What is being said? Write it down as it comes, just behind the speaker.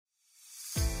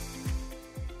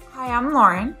Hi, I'm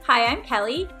Lauren. Hi, I'm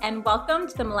Kelly, and welcome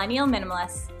to the Millennial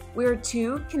Minimalists. We're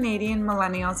two Canadian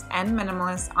millennials and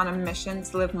minimalists on a mission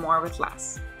to live more with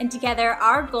less. And together,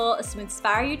 our goal is to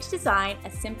inspire you to design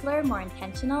a simpler, more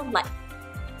intentional life.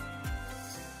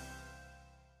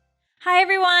 Hi,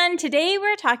 everyone. Today,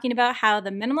 we're talking about how the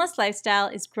minimalist lifestyle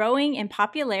is growing in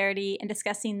popularity and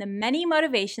discussing the many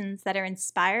motivations that are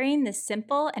inspiring this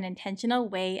simple and intentional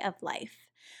way of life.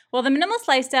 While the minimalist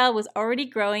lifestyle was already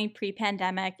growing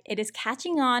pre-pandemic, it is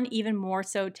catching on even more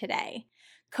so today.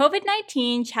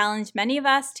 COVID-19 challenged many of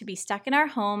us to be stuck in our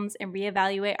homes and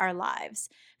reevaluate our lives,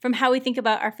 from how we think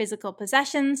about our physical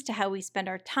possessions to how we spend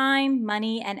our time,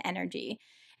 money, and energy.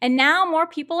 And now more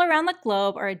people around the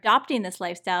globe are adopting this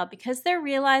lifestyle because they're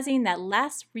realizing that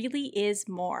less really is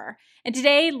more. And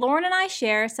today, Lauren and I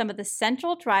share some of the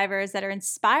central drivers that are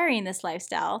inspiring this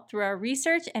lifestyle through our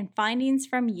research and findings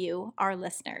from you, our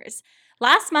listeners.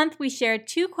 Last month, we shared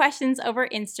 2 questions over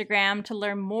Instagram to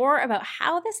learn more about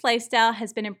how this lifestyle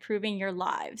has been improving your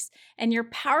lives. And your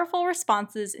powerful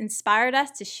responses inspired us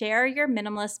to share your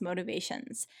minimalist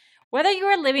motivations. Whether you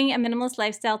are living a minimalist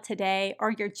lifestyle today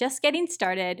or you're just getting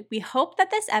started, we hope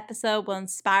that this episode will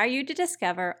inspire you to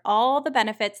discover all the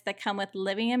benefits that come with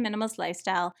living a minimalist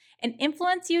lifestyle and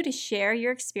influence you to share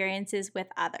your experiences with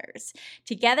others.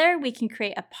 Together, we can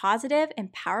create a positive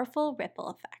and powerful ripple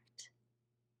effect.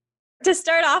 To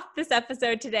start off this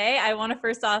episode today, I want to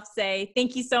first off say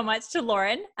thank you so much to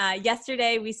Lauren.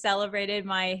 Yesterday, we celebrated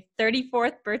my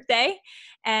 34th birthday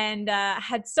and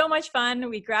had so much fun.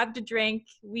 We grabbed a drink.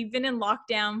 We've been in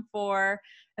lockdown for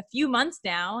a few months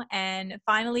now, and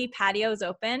finally patios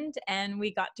opened and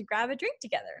we got to grab a drink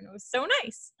together, and it was so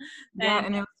nice. Yeah,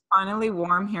 and it was finally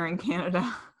warm here in Canada.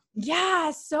 Yeah,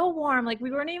 so warm. Like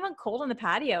we weren't even cold on the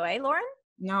patio, eh, Lauren?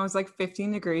 No, it was like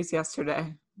 15 degrees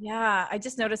yesterday. Yeah, I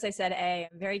just noticed I said A.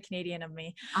 I'm very Canadian of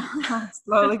me.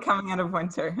 Slowly coming out of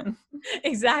winter.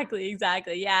 Exactly.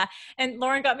 Yeah. And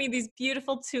Lauren got me these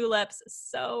beautiful tulips.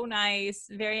 So nice.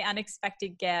 Very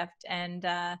unexpected gift. And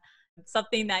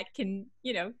something that can,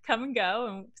 come and go.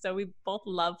 And so we both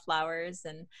love flowers.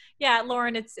 And yeah,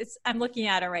 Lauren, it's I'm looking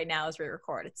at it right now as we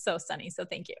record. It's so sunny. So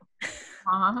thank you.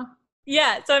 Uh-huh.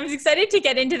 Yeah. So I'm excited to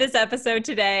get into this episode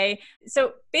today.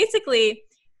 So basically,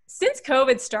 since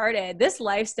COVID started, this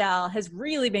lifestyle has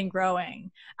really been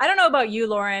growing. I don't know about you,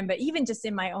 Lauren, but even just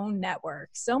in my own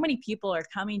network, so many people are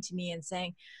coming to me and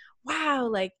saying, wow,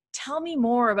 like, tell me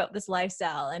more about this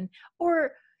lifestyle.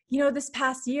 Or, this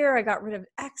past year, I got rid of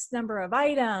X number of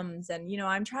items. And,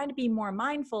 I'm trying to be more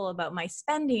mindful about my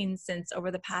spending since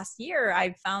over the past year,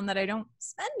 I've found that I don't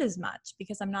spend as much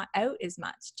because I'm not out as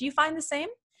much. Do you find the same?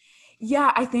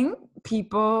 Yeah, I think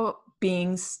people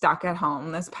being stuck at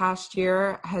home this past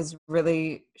year has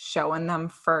really shown them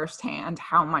firsthand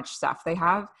how much stuff they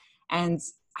have and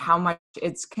how much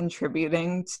it's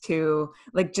contributing to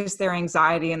like just their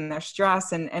anxiety and their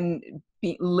stress and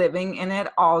be living in it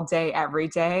all day, every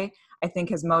day. I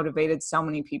think has motivated so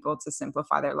many people to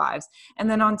simplify their lives. And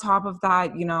then on top of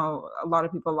that, a lot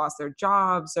of people lost their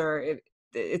jobs or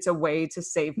it's a way to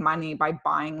save money by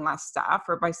buying less stuff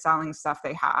or by selling stuff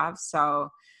they have.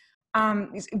 So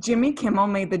Jimmy Kimmel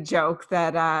made the joke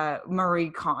that Marie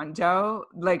Kondo,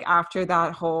 like after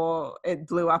that it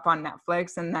blew up on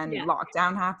Netflix and then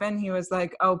lockdown happened, he was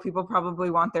like, oh, people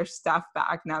probably want their stuff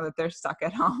back now that they're stuck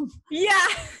at home. Yeah,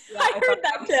 I heard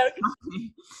that joke.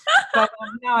 But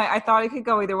no, I thought it could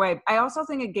go either way. I also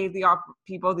think it gave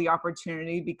people the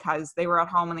opportunity because they were at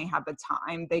home and they had the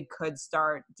time. They could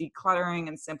start decluttering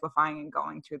and simplifying and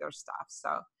going through their stuff.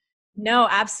 So no,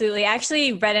 absolutely. I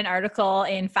actually read an article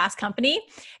in Fast Company.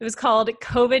 It was called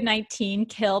COVID-19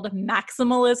 Killed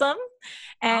Maximalism.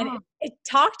 And it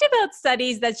talked about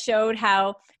studies that showed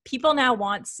how people now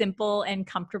want simple and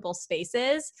comfortable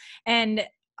spaces. And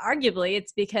arguably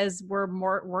it's because we're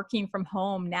more working from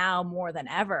home now more than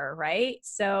ever, right?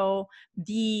 So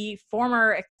the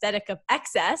former aesthetic of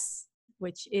excess,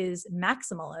 which is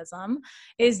maximalism,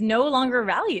 is no longer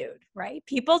valued, right?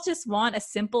 People just want a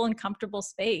simple and comfortable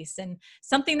space and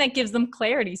something that gives them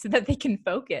clarity so that they can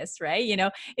focus, right?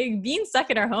 Being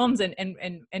stuck in our homes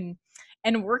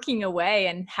and working away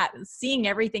and seeing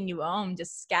everything you own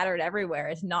just scattered everywhere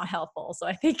is not helpful. So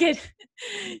I think it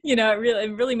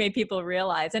really made people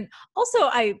realize. And also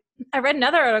I read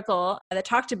another article that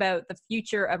talked about the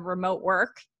future of remote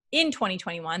work in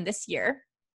 2021, this year.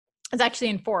 It's actually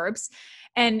in Forbes.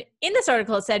 And in this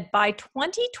article, it said by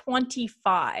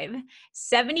 2025,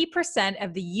 70%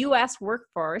 of the US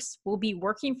workforce will be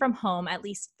working from home at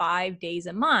least 5 days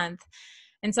a month.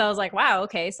 And so I was like, wow,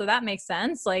 okay, so that makes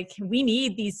sense. Like we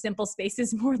need these simple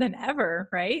spaces more than ever,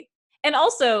 right? And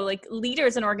also like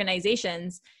leaders and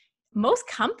organizations most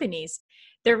companies,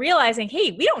 they're realizing,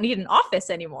 hey, we don't need an office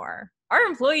anymore. Our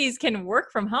employees can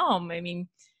work from home. I mean,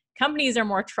 companies are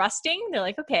more trusting. They're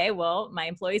like, okay, well, my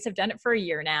employees have done it for a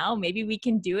year now. Maybe we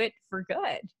can do it for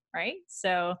good, right?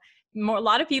 So a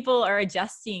lot of people are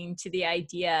adjusting to the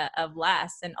idea of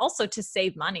less, and also to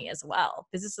save money as well.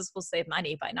 Businesses will save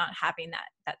money by not having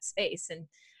that space and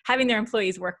having their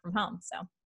employees work from home. So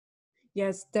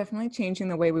Yes, definitely changing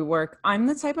the way we work. I'm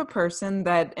the type of person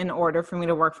that in order for me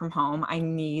to work from home, I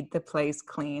need the place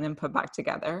clean and put back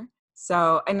together.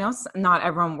 So I know not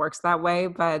everyone works that way,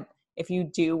 but if you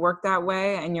do work that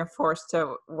way and you're forced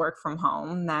to work from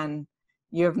home, then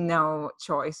you have no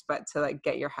choice but to like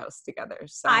get your house together.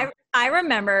 So I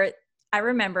remember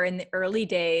in the early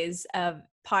days of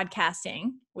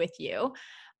podcasting with you,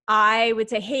 I would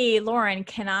say, hey, Lauren,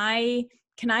 can I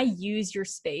use your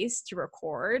space to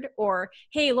record? Or,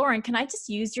 hey, Lauren, can I just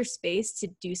use your space to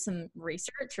do some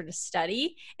research or to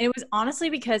study? And it was honestly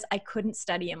because I couldn't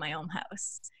study in my own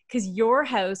house, because your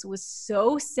house was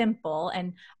so simple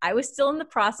and I was still in the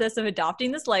process of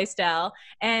adopting this lifestyle.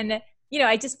 And,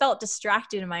 I just felt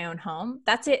distracted in my own home.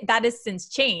 That's it. That has since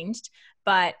changed.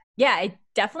 But yeah, it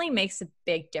definitely makes a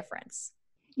big difference.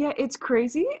 yeah, it's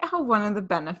crazy how one of the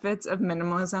benefits of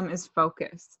minimalism is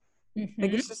focus. Like Hmm.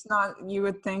 it's just not, you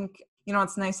would think,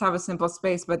 it's nice to have a simple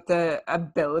space, but the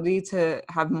ability to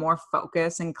have more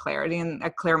focus and clarity and a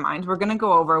clear mind. We're going to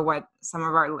go over what some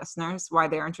of our listeners, why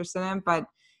they're interested in, but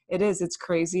it's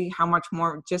crazy how much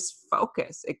more just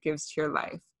focus it gives to your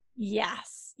life.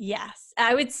 Yes, yes.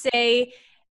 I would say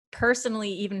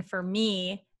personally, even for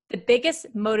me, the biggest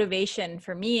motivation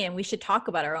for me, and we should talk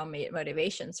about our own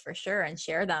motivations for sure and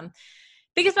share them.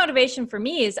 Biggest motivation for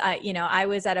me is, I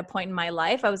was at a point in my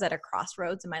life, I was at a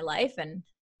crossroads in my life, and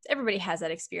everybody has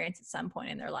that experience at some point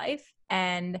in their life.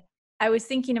 And I was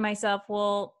thinking to myself,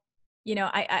 well,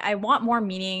 I want more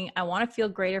meaning. I want to feel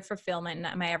greater fulfillment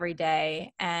in my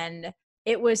everyday. And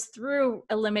it was through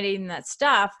eliminating that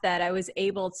stuff that I was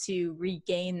able to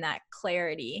regain that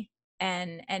clarity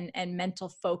and mental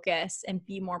focus and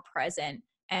be more present.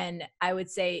 And I would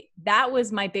say that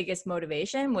was my biggest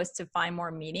motivation, was to find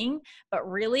more meaning. But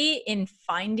really, in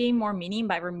finding more meaning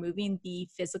by removing the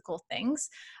physical things,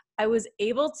 I was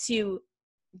able to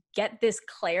get this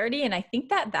clarity. And I think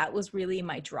that was really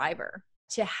my driver,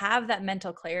 to have that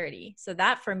mental clarity. So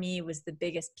that for me was the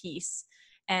biggest piece,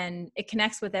 and it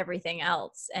connects with everything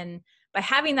else. And by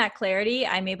having that clarity,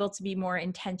 I'm able to be more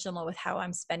intentional with how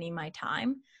I'm spending my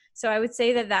time. So I would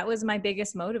say that was my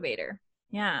biggest motivator.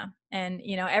 Yeah. And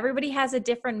everybody has a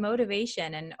different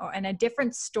motivation and a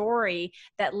different story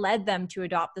that led them to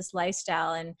adopt this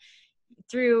lifestyle. And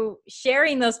through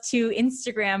sharing those two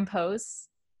Instagram posts,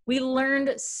 we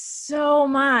learned so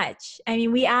much. I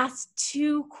mean, we asked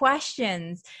 2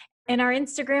 questions and our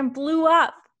Instagram blew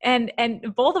up. And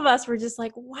both of us were just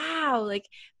like, wow, like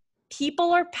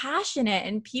people are passionate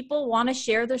and people want to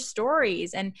share their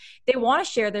stories, and they want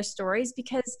to share their stories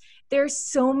because there's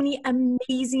so many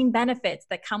amazing benefits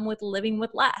that come with living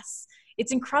with less.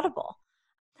 It's incredible.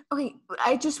 Okay,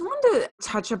 I just wanted to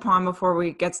touch upon before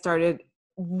we get started,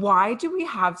 why do we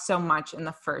have so much in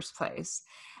the first place?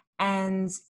 And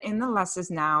in the Less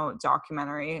Is Now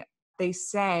documentary, they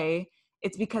say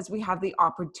it's because we have the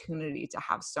opportunity to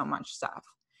have so much stuff.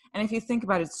 And if you think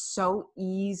about it, it's so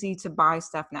easy to buy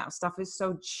stuff now. Stuff is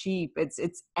so cheap.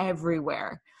 It's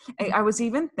everywhere. I was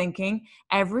even thinking,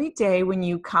 every day when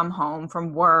you come home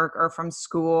from work or from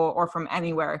school or from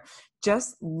anywhere,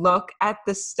 just look at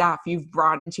the stuff you've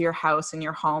brought into your house and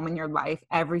your home and your life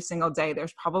every single day.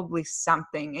 There's probably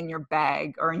something in your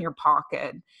bag or in your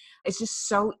pocket. It's just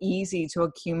so easy to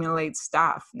accumulate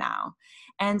stuff now.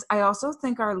 And I also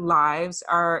think our lives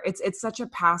are, it's such a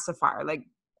pacifier. Like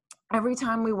every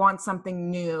time we want something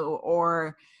new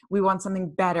or we want something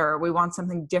better, we want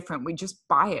something different, we just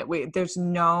buy it. We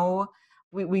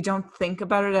don't think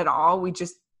about it at all. We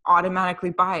just automatically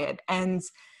buy it. And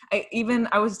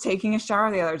I was taking a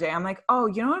shower the other day. I'm like, oh,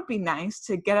 it'd be nice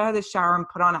to get out of the shower and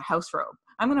put on a house robe.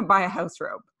 I'm going to buy a house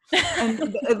robe.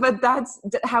 But that's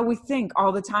how we think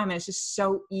all the time. And it's just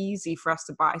so easy for us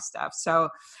to buy stuff. So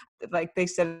like they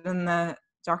said in the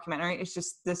documentary, it's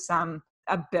just this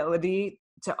ability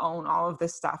to own all of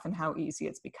this stuff and how easy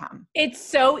it's become. It's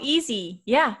so easy.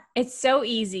 Yeah, it's so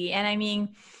easy. And I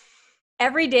mean,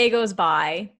 every day goes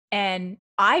by and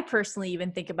I personally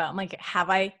even think about, I'm like, have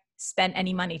I spent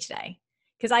any money today?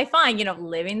 Because I find,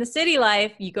 living the city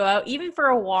life, you go out even for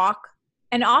a walk,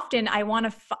 and often I want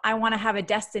to have a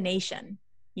destination.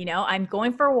 I'm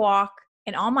going for a walk,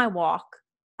 and on my walk,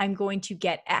 I'm going to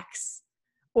get X.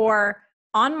 Or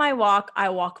on my walk, I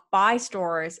walk by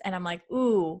stores and I'm like,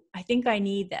 ooh, I think I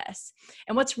need this.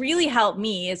 And what's really helped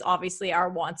me is obviously our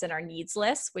wants and our needs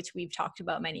lists, which we've talked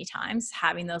about many times,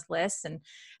 having those lists and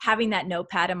having that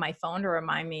notepad in my phone to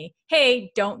remind me,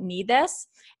 hey, don't need this.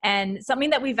 And something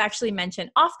that we've actually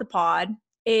mentioned off the pod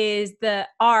is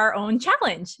our own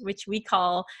challenge, which we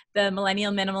call the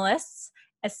Millennial Minimalists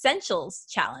Essentials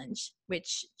Challenge,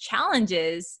 which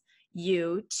challenges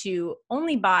you to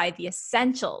only buy the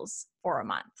essentials for a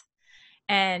month,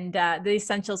 and the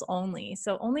essentials only.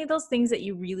 So only those things that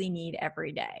you really need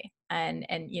every day, and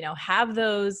have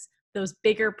those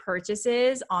bigger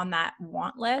purchases on that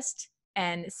want list,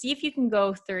 and see if you can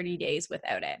go 30 days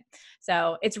without it.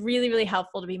 So it's really, really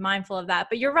helpful to be mindful of that.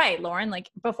 But you're right, Lauren, like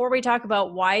before we talk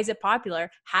about why is it popular,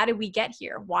 how did we get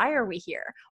here? Why are we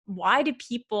here? Why do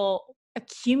people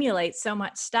accumulate so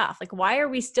much stuff? Like, why are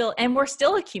we still, and we're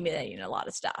still accumulating a lot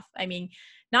of stuff. I mean,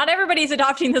 not everybody's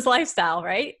adopting this lifestyle,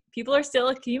 right? People are still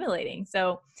accumulating.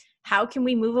 So how can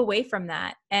we move away from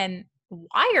that? And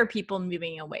why are people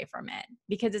moving away from it?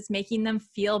 Because it's making them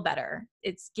feel better.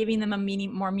 It's giving them a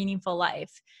more meaningful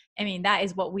life. I mean, that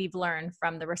is what we've learned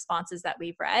from the responses that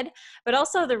we've read, but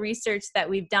also the research that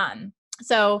we've done.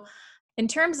 So in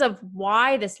terms of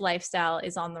why this lifestyle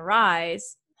is on the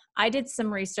rise, I did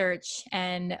some research,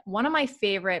 and one of my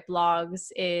favorite blogs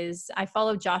is, I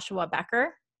follow Joshua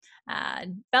Becker,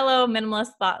 fellow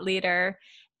minimalist thought leader,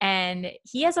 and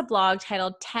he has a blog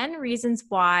titled 10 Reasons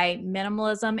Why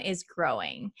Minimalism is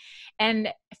Growing.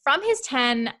 And from his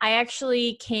 10, I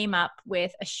actually came up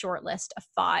with a short list of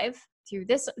 5 through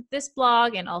this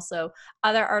blog and also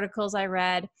other articles I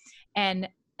read. And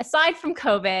aside from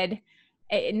COVID,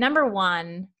 number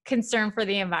 1, concern for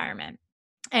the environment.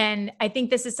 And I think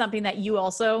this is something that you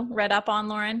also read up on,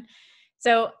 Lauren.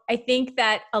 So I think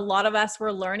that a lot of us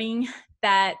were learning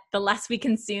that the less we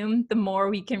consume, the more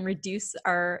we can reduce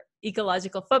our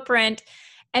ecological footprint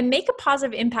and make a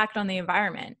positive impact on the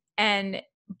environment. And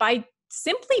by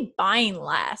simply buying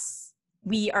less,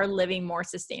 we are living more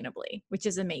sustainably, which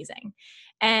is amazing.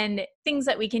 And things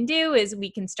that we can do is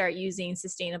we can start using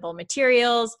sustainable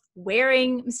materials,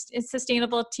 wearing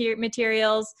sustainable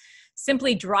materials,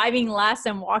 simply driving less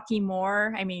and walking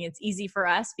more. I mean, it's easy for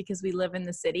us because we live in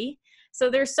the city. So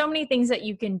there's so many things that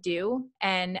you can do.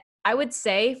 And I would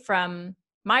say from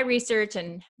my research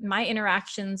and my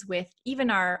interactions with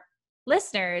even our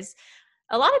listeners,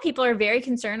 a lot of people are very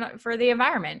concerned for the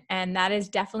environment. And that is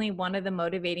definitely one of the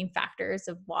motivating factors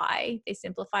of why they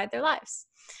simplified their lives.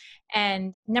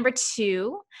 And number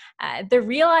 2, the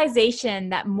realization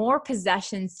that more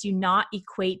possessions do not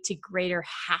equate to greater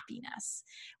happiness,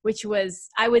 which was,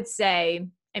 I would say,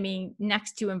 I mean,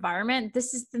 next to environment,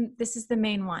 this is the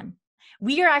main one.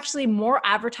 We are actually more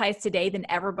advertised today than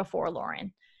ever before,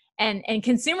 Lauren. And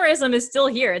consumerism is still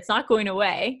here. It's not going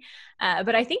away.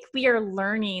 But I think we are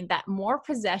learning that more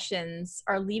possessions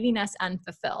are leaving us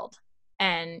unfulfilled.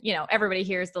 And, everybody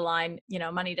hears the line,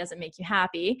 money doesn't make you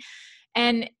happy.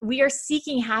 And we are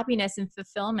seeking happiness and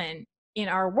fulfillment in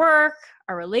our work,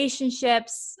 our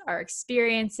relationships, our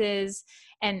experiences.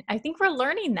 And I think we're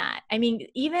learning that. I mean,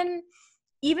 even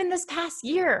this past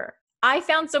year, I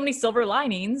found so many silver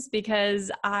linings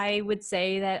because I would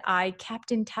say that I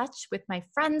kept in touch with my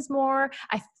friends more.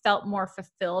 I felt more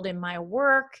fulfilled in my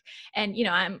work. And,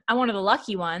 I'm one of the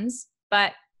lucky ones,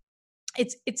 but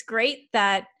it's great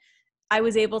that I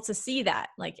was able to see that,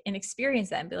 like, and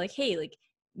experience that and be like, hey, like,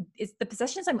 it's the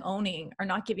possessions I'm owning are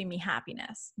not giving me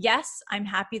happiness. Yes, I'm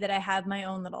happy that I have my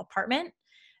own little apartment,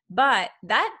 but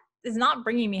that is not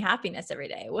bringing me happiness every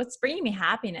day. What's bringing me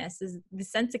happiness is the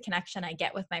sense of connection I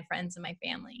get with my friends and my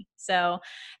family. So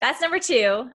that's number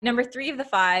 2. Number 3 of the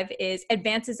 5 is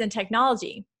advances in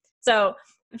technology. So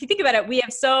if you think about it, we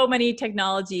have so many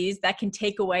technologies that can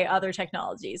take away other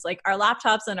technologies. Like our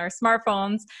laptops and our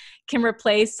smartphones can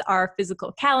replace our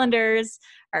physical calendars,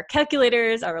 our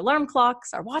calculators, our alarm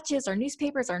clocks, our watches, our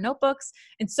newspapers, our notebooks,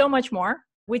 and so much more,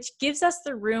 which gives us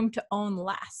the room to own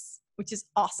less, which is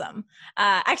awesome.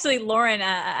 Actually, Lauren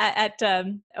at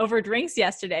Over Drinks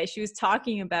yesterday, she was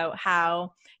talking about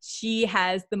how she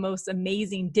has the most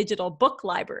amazing digital book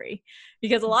library,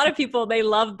 because a lot of people, they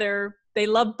love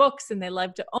books and they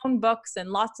love to own books and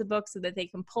lots of books so that they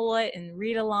can pull it and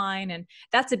read a line. And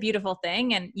that's a beautiful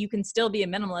thing. And you can still be a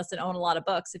minimalist and own a lot of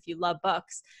books if you love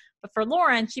books. But for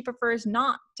Lauren, she prefers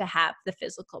not to have the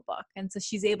physical book. And so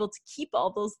she's able to keep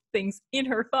all those things in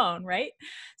her phone, right?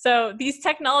 So these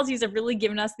technologies have really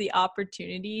given us the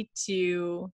opportunity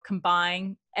to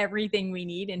combine everything we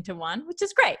need into one, which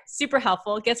is great. Super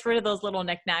helpful. It gets rid of those little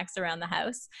knickknacks around the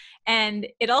house. And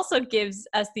it also gives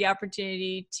us the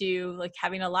opportunity to, like,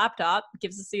 having a laptop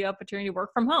gives us the opportunity to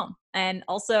work from home. And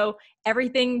also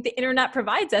everything the internet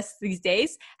provides us these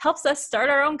days helps us start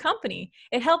our own company.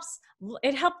 It helped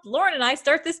Lauren and I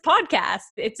start this podcast.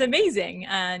 It's amazing.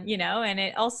 And, and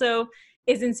it also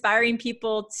is inspiring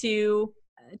people to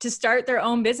start their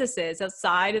own businesses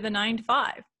outside of the 9 to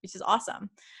 5, which is awesome.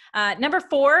 Number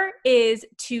 4 is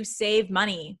to save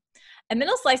money. A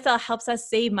minimalist lifestyle helps us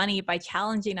save money by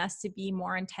challenging us to be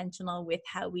more intentional with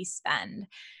how we spend.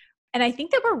 And I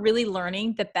think that we're really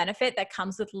learning the benefit that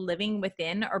comes with living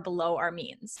within or below our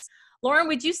means. Lauren,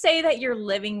 would you say that you're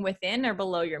living within or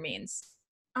below your means?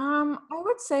 I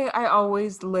would say I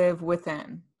always live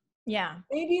within. Yeah.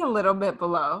 Maybe a little bit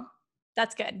below.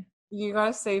 That's good. You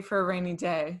gotta save for a rainy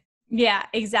day. Yeah,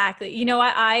 exactly. You know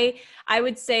what? I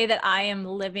would say that I am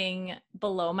living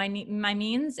below my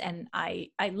means, and I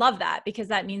love that because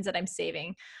that means that I'm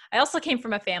saving. I also came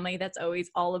from a family that's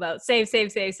always all about save,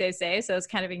 save, save, save, save. So it's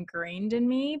kind of ingrained in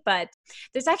me. But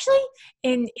there's actually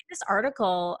in this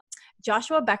article,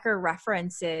 Joshua Becker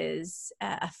references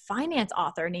a finance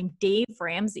author named Dave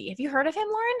Ramsey. Have you heard of him,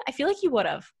 Lauren? I feel like you would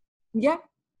have. Yeah.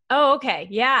 Oh, okay.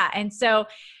 Yeah. And so,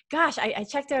 gosh, I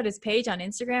checked out his page on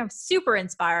Instagram. Super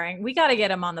inspiring. We got to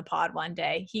get him on the pod one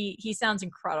day. He sounds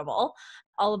incredible.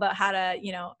 All about how to,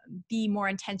 be more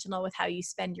intentional with how you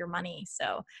spend your money.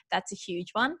 So that's a huge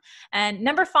one. And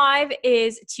number 5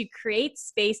 is to create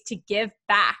space to give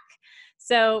back.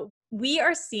 So we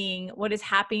are seeing what is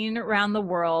happening around the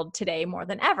world today more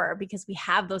than ever because we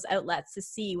have those outlets to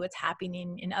see what's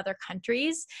happening in other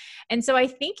countries. And so I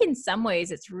think in some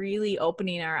ways it's really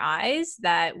opening our eyes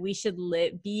that we should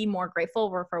be more grateful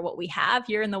for what we have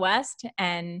here in the West.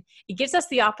 And it gives us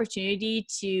the opportunity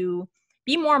to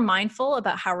be more mindful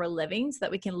about how we're living so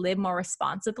that we can live more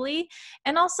responsibly,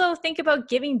 and also think about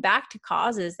giving back to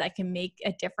causes that can make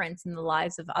a difference in the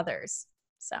lives of others.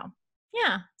 So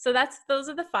yeah, so those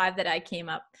are the 5 that I came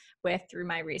up with through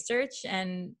my research.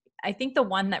 And I think the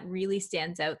one that really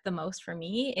stands out the most for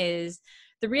me is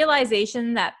the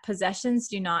realization that possessions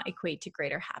do not equate to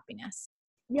greater happiness.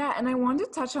 Yeah, and I wanted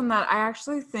to touch on that. I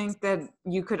actually think that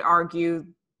you could argue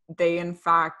they, in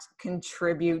fact,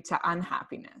 contribute to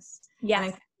unhappiness. Yes. And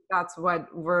I think that's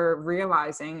what we're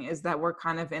realizing is that we're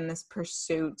kind of in this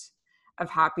pursuit of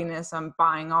happiness on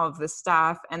buying all of this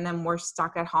stuff, and then we're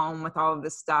stuck at home with all of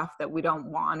this stuff that we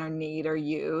don't want or need or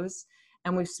use,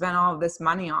 and we've spent all of this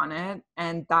money on it,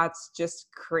 and that's just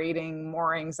creating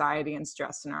more anxiety and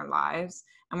stress in our lives,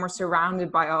 and we're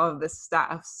surrounded by all of this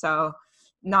stuff. So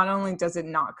not only does it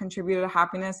not contribute to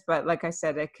happiness, but like I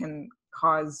said, it can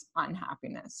cause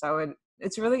unhappiness. So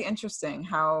it's really interesting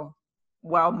how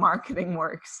well marketing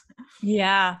works.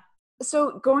 Yeah.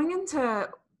 So going into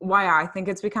why I think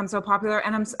it's become so popular,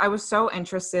 and I was so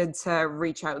interested to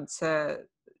reach out to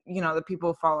the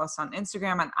people who follow us on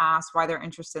Instagram and ask why they're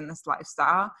interested in this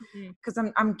lifestyle, because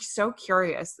I'm so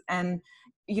curious. And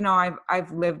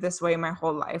I've lived this way my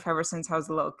whole life ever since I was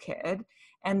a little kid,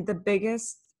 and the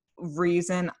biggest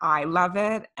reason I love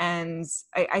it, and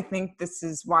I think this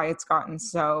is why it's gotten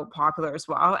so popular as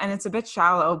well, and it's a bit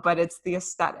shallow, but it's the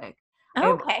aesthetic.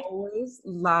 Okay. I've always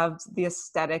loved the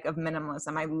aesthetic of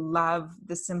minimalism. I love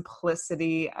the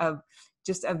simplicity of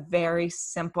just a very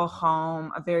simple home,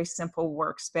 a very simple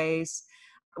workspace.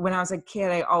 When I was a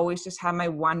kid, I always just had my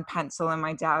one pencil in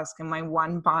my desk and my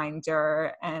one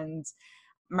binder, and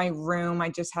my room, I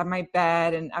just had my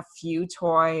bed and a few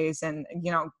toys. And,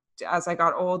 as I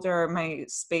got older, my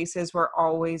spaces were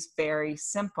always very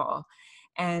simple.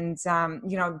 And,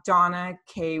 Donna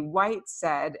K. White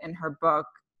said in her book,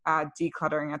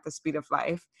 Decluttering at the Speed of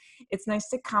Life, it's nice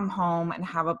to come home and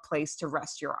have a place to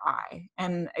rest your eye.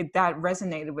 And that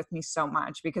resonated with me so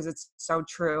much because it's so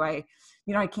true. I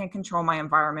can't control my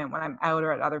environment when I'm out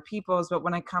or at other people's, but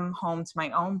when I come home to my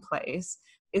own place,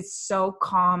 it's so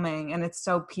calming and it's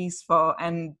so peaceful,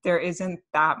 and there isn't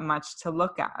that much to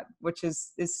look at, which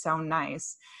is so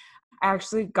nice. I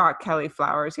actually got Kelly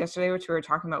flowers yesterday, which we were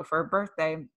talking about, for her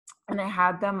birthday. And I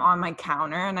had them on my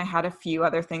counter, and I had a few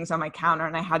other things on my counter,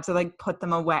 and I had to put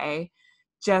them away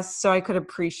just so I could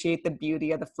appreciate the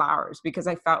beauty of the flowers, because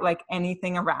I felt like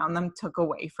anything around them took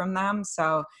away from them.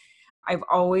 So I've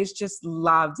always just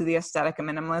loved the aesthetic of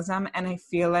minimalism. And I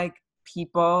feel like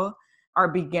people are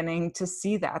beginning to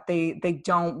see that they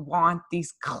don't want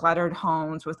these cluttered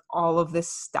homes with all of this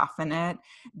stuff in it,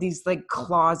 these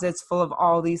closets full of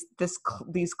all these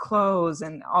clothes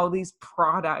and all these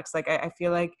products. I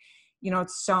feel like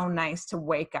it's so nice to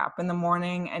wake up in the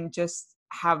morning and just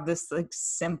have this like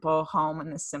simple home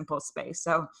and this simple space.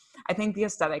 So I think the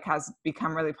aesthetic has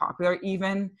become really popular.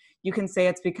 Even you can say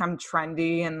it's become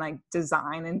trendy and like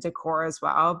design and decor as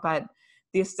well, but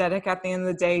the aesthetic at the end of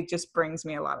the day just brings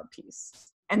me a lot of peace.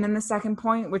 And then the second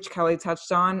point, which Kelly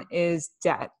touched on, is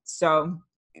debt. So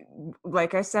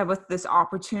like I said, with this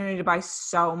opportunity to buy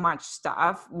so much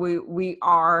stuff, we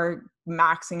are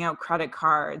maxing out credit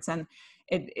cards, and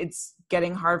it's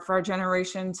getting hard for our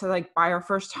generation to like buy our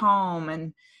first home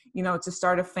and, you know, to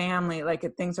start a family. Like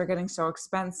things are getting so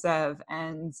expensive,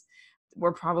 and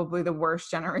we're probably the worst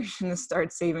generation to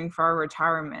start saving for our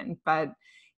retirement. But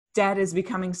debt is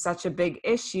becoming such a big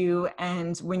issue.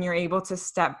 And when you're able to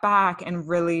step back and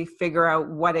really figure out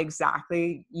what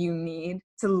exactly you need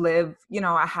to live, you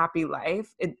know, a happy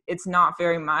life, it's not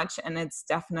very much. And it's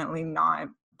definitely not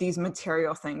these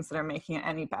material things that are making it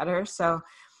any better. So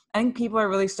I think people are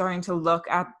really starting to look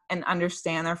at and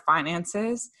understand their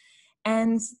finances.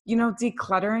 And, you know,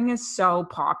 decluttering is so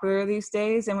popular these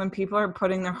days. And when people are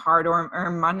putting their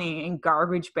hard-earned money in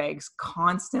garbage bags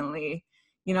constantly,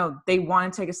 you know, they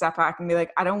want to take a step back and be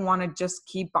like, I don't want to just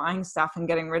keep buying stuff and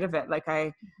getting rid of it. Like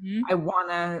I want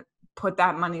to put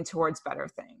that money towards better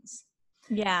things.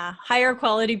 Yeah. Higher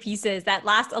quality pieces that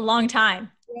last a long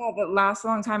time. Yeah, that last a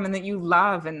long time and that you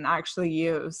love and actually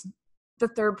use. The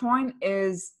third point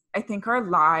is I think our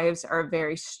lives are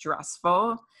very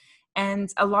stressful,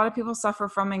 and a lot of people suffer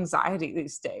from anxiety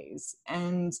these days.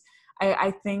 And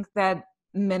I think that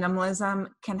minimalism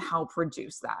can help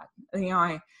reduce that. You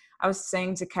know, I was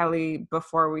saying to Kelly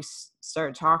before we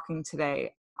started talking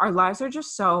today, our lives are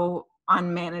just so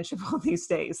unmanageable these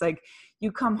days. Like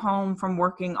you come home from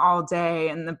working all day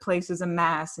and the place is a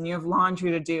mess, and you have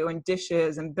laundry to do and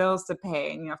dishes and bills to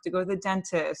pay, and you have to go to the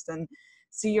dentist and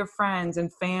see your friends and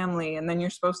family. And then you're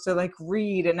supposed to like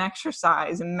read and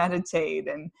exercise and meditate.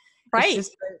 And it's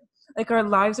just like our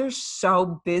lives are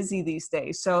so busy these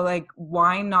days. So like,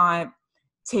 why not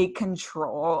take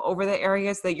control over the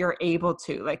areas that you're able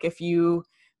to? Like if you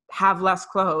have less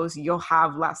clothes, you'll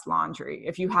have less laundry.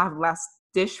 If you have less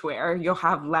dishware, you'll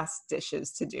have less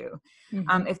dishes to do.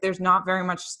 If there's not very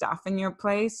much stuff in your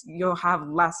place, you'll have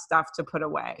less stuff to put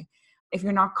away. If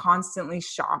you're not constantly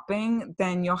shopping,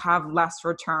 then you'll have less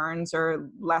returns or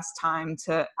less time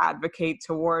to advocate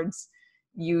towards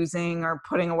using or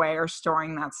putting away or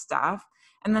storing that stuff.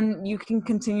 And then you can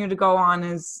continue to go on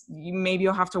as maybe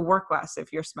you'll have to work less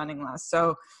if you're spending less.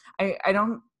 So I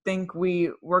don't think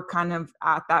we're kind of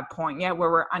at that point yet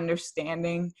where we're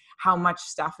understanding how much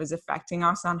stuff is affecting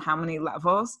us on how many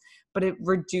levels, but it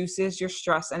reduces your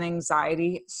stress and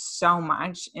anxiety so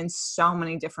much in so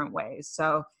many different ways.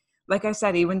 So like I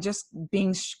said, even just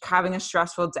having a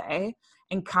stressful day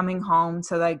and coming home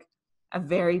to like a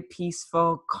very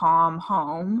peaceful, calm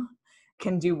home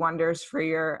can do wonders for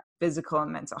your physical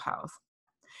and mental health.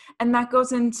 And that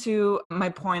goes into my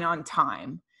point on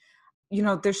time. You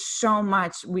know, there's so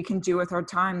much we can do with our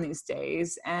time these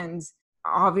days. And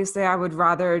obviously I would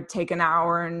rather take an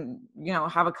hour and, you know,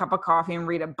 have a cup of coffee and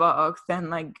read a book than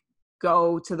like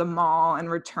go to the mall and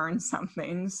return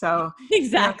something. So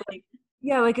exactly.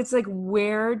 Yeah, like it's like,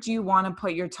 where do you want to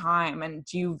put your time? And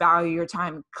do you value your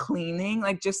time cleaning?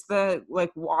 Like just the like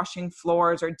washing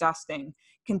floors or dusting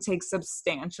can take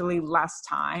substantially less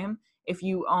time if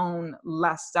you own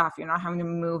less stuff. You're not having to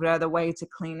move it out of the way to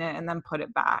clean it and then put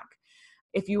it back.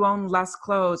 If you own less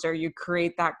clothes or you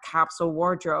create that capsule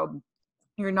wardrobe,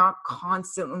 you're not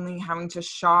constantly having to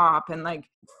shop and like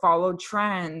follow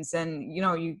trends, and you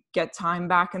know, you get time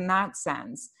back in that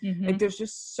sense. Like there's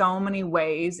just so many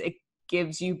ways it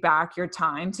gives you back your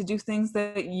time to do things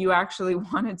that you actually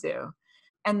want to do.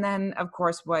 And then of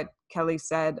course what Kelly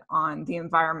said on the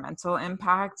environmental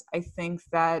impact, I think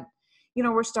that, you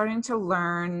know, we're starting to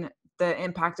learn the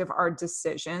impact of our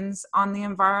decisions on the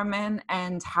environment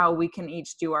and how we can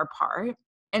each do our part.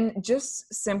 And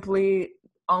just simply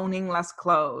owning less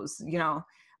clothes, you know,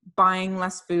 buying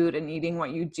less food and eating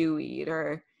what you do eat,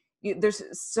 or there's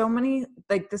so many,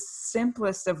 like the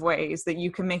simplest of ways that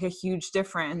you can make a huge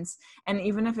difference. And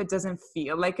even if it doesn't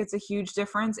feel like it's a huge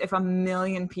difference, if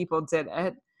 1,000,000 people did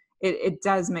it, it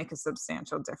does make a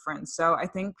substantial difference. So I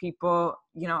think people,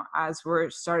 you know, as we're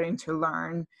starting to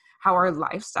learn how our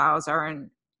lifestyles are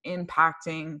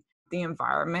impacting the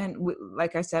environment,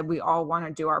 like I said, we all want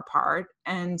to do our part,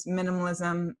 and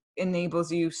minimalism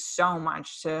enables you so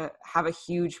much to have a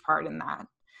huge part in that.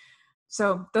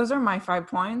 So those are my 5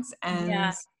 points.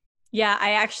 And yeah,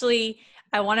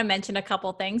 I want to mention a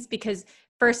couple things, because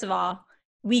first of all,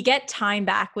 we get time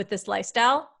back with this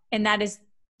lifestyle, and that is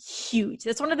huge.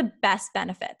 That's one of the best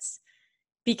benefits,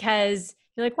 because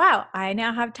you're like, wow, I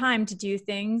now have time to do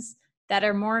things that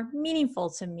are more meaningful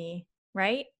to me,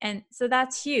 right? And so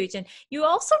that's huge. And you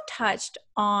also touched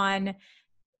on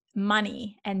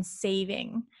money and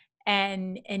saving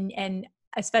and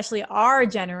especially our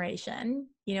generation.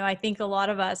 I think a lot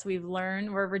of us,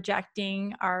 we're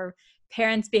rejecting our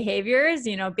parents' behaviors.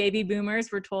 Baby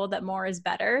boomers were told that more is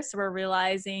better. So we're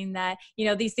realizing that,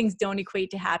 these things don't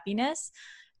equate to happiness.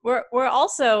 We're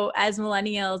also, as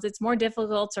millennials, it's more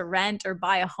difficult to rent or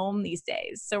buy a home these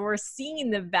days. So we're seeing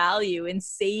the value in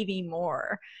saving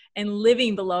more and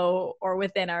living below or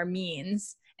within our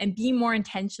means and be more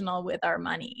intentional with our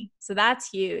money. So that's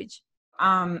huge.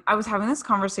 I was having this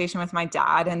conversation with my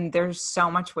dad, and there's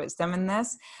so much wisdom in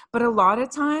this, but a lot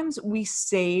of times we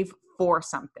save for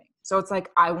something. So it's like,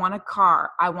 I want a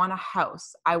car, I want a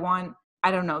house,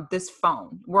 I don't know, this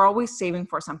phone. We're always saving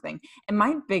for something. And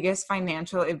my biggest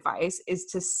financial advice is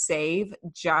to save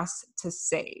just to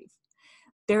save.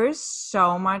 There is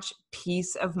so much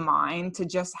peace of mind to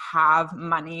just have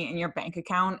money in your bank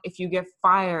account. If you get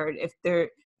fired, if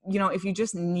you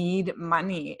just need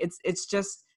money, it's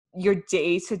just your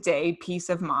day-to-day peace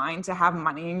of mind to have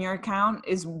money in your account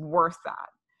is worth that.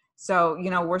 So,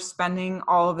 we're spending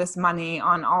all of this money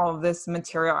on all of this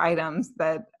material items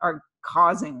that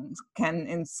can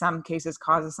in some cases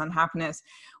cause us unhappiness,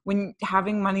 when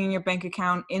having money in your bank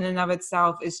account in and of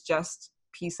itself is just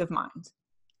peace of mind.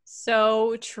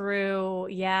 So true.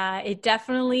 Yeah, it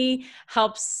definitely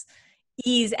helps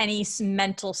ease any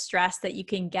mental stress that you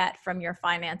can get from your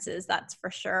finances. That's for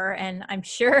sure. And I'm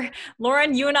sure,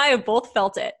 Lauren, you and I have both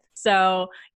felt it. So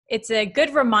it's a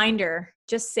good reminder,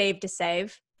 just save to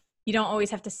save. You don't always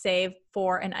have to save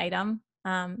for an item.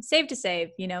 Save to save,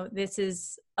 this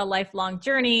is a lifelong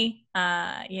journey,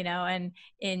 and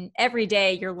in every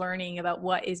day you're learning about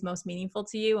what is most meaningful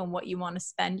to you and what you want to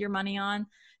spend your money on.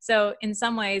 So in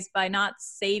some ways, by not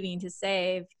saving to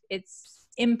save, it's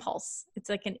impulse. It's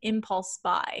like an impulse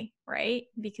buy, right?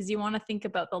 Because you want to think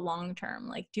about the long term.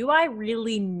 Like, do I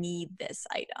really need this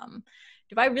item?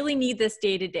 Do I really need this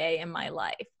day to day in my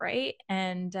life, right?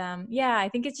 And I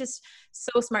think it's just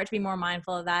so smart to be more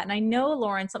mindful of that. And I know,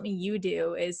 Lauren, something you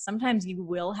do is sometimes you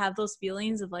will have those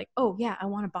feelings of like, oh yeah, I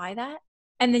want to buy that.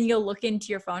 And then you'll look into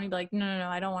your phone and be like, no,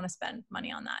 I don't want to spend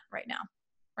money on that right now.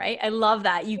 Right? I love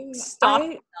that. You stop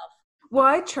yourself. Well,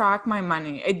 I track my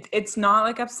money. It's not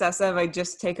like obsessive. I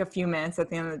just take a few minutes at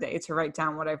the end of the day to write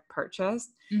down what I've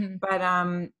purchased. Mm-hmm.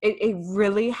 But it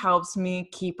really helps me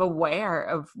keep aware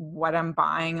of what I'm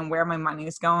buying and where my money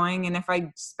is going. And if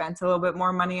I spent a little bit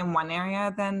more money in one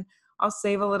area, then I'll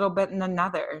save a little bit in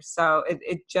another. So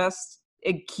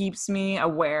it keeps me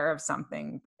aware of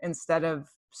something instead of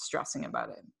stressing about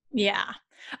it. Yeah.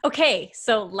 Okay,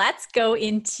 so let's go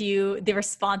into the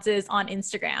responses on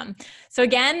Instagram. So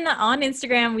again, on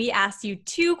Instagram, we asked you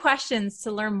 2 questions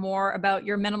to learn more about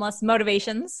your minimalist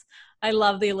motivations. I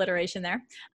love the alliteration there.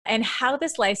 And how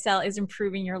this lifestyle is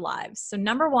improving your lives. So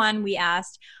number 1, we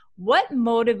asked, what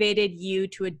motivated you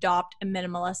to adopt a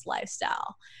minimalist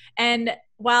lifestyle? And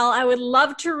while I would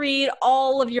love to read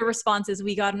all of your responses,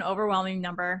 we got an overwhelming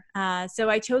number. So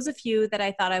I chose a few that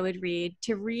I thought I would read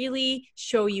to really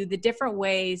show you the different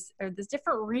ways or the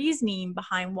different reasoning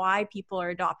behind why people are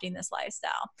adopting this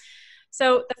lifestyle.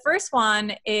 So the first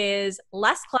one is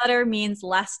less clutter means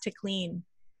less to clean.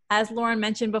 As Lauren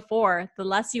mentioned before, the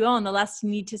less you own, the less you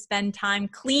need to spend time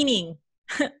cleaning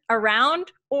around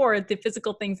or the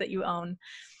physical things that you own.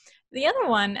 The other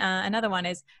one, another one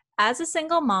is, as a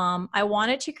single mom, I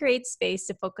wanted to create space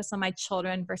to focus on my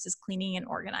children versus cleaning and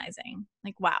organizing.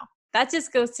 Like, wow, that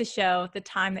just goes to show the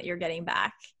time that you're getting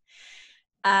back.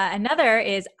 Another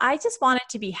is, I just wanted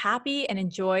to be happy and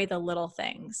enjoy the little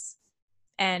things.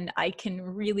 And I can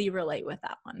really relate with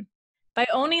that one. By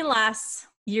owning less,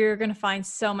 you're going to find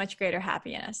so much greater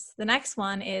happiness. The next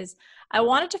one is, I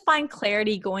wanted to find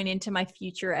clarity going into my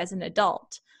future as an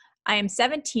adult. I am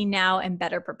 17 now and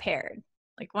better prepared.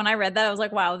 Like when I read that, I was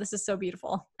like, wow, this is so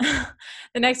beautiful.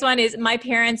 The next one is, my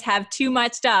parents have too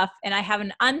much stuff and I have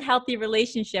an unhealthy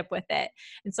relationship with it.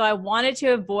 And so I wanted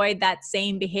to avoid that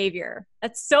same behavior.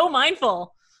 That's so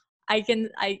mindful. Lauren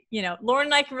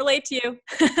and I can relate to you,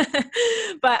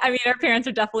 but I mean, our parents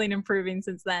are definitely improving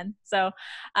since then. So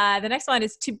the next one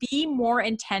is to be more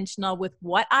intentional with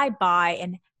what I buy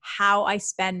and how I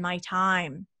spend my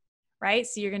time, right?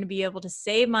 So you're going to be able to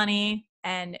save money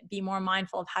and be more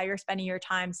mindful of how you're spending your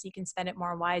time so you can spend it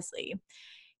more wisely.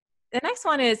 The next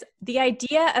one is the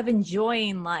idea of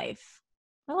enjoying life.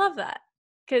 I love that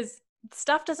because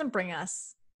stuff can bring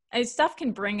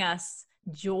us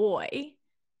joy,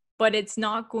 but it's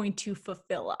not going to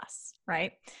fulfill us,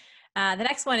 right? The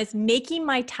next one is making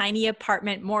my tiny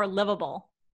apartment more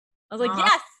livable. I was like,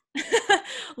 yes,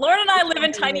 Lauren and I We live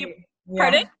in can tiny, relate.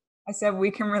 pardon? Yeah. I said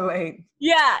we can relate.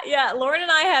 Yeah. Lauren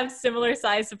and I have similar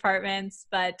sized apartments,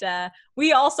 but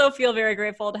we also feel very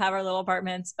grateful to have our little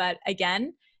apartments. But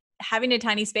again, having a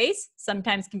tiny space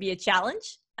sometimes can be a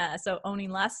challenge. So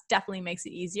owning less definitely makes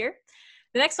it easier.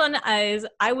 The next one is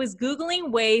I was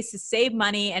Googling ways to save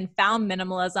money and found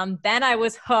minimalism. Then I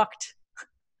was hooked.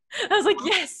 I was like,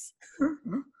 yes,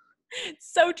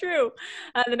 so true.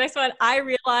 The next one, I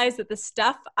realized that the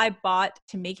stuff I bought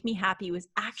to make me happy was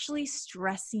actually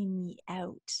stressing me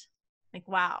out. Like,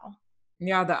 wow.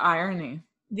 Yeah, the irony.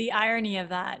 The irony of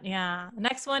that. Yeah. The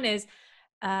next one is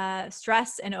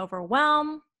stress and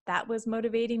overwhelm. That was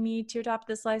motivating me to adopt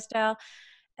this lifestyle.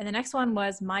 And the next one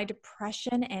was my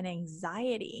depression and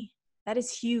anxiety. That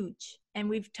is huge. And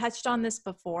we've touched on this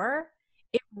before.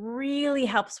 It really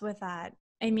helps with that.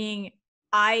 I mean,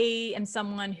 I am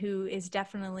someone who has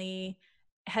definitely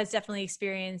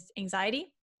experienced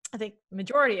anxiety. I think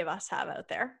majority of us have out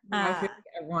there. Yeah, I feel like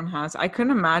everyone has. I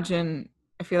couldn't imagine.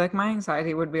 I feel like my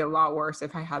anxiety would be a lot worse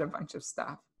if I had a bunch of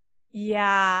stuff.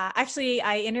 Yeah, actually,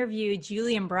 I interviewed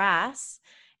Julian Brass.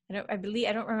 I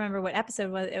don't remember what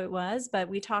episode it was, but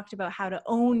we talked about how to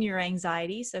own your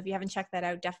anxiety. So if you haven't checked that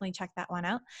out, definitely check that one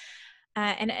out.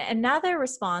 And another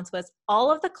response was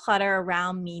all of the clutter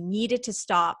around me needed to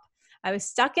stop. I was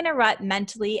stuck in a rut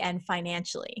mentally and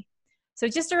financially. So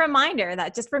just a reminder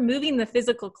that just removing the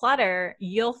physical clutter,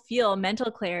 you'll feel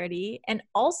mental clarity, and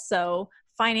also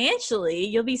financially,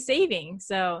 you'll be saving.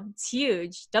 So it's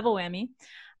huge, double whammy.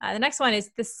 The next one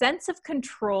is the sense of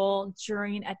control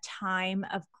during a time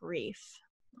of grief.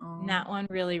 And that one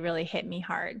really, really hit me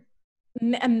hard.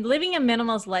 Living a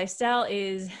minimalist lifestyle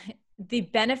is the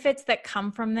benefits that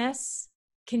come from this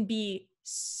can be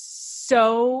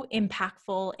so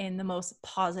impactful in the most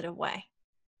positive way,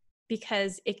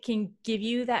 because it can give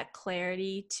you that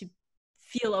clarity to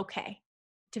feel okay,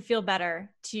 to feel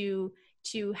better, to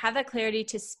have that clarity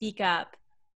to speak up,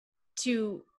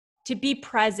 to be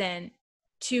present,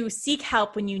 to seek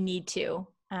help when you need to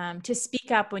speak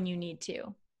up when you need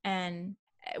to. And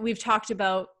we've talked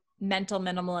about mental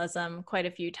minimalism quite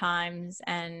a few times,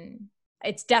 and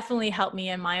it's definitely helped me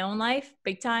in my own life,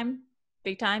 big time.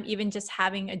 Even just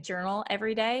having a journal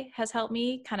every day has helped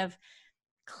me kind of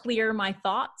clear my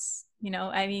thoughts.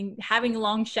 I mean, having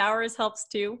long showers helps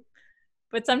too.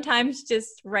 But sometimes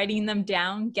just writing them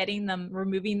down,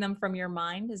 removing them from your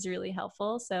mind is really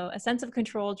helpful. So a sense of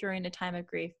control during a time of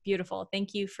grief. Beautiful.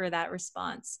 Thank you for that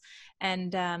response.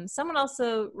 And someone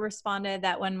also responded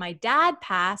that when my dad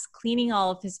passed, cleaning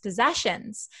all of his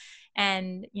possessions.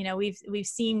 And, we've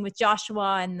seen with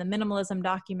Joshua and the minimalism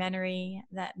documentary,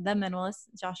 that the minimalist,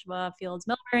 Joshua Fields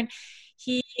Millburn,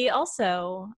 he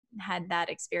also had that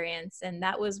experience. And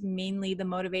that was mainly the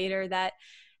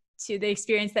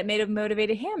experience that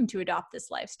motivated him to adopt this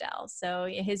lifestyle. So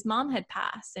his mom had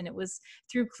passed, and it was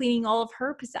through cleaning all of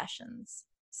her possessions.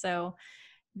 So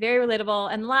very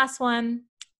relatable. And the last one,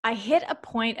 I hit a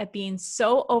point of being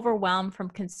so overwhelmed from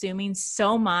consuming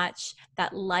so much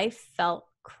that life felt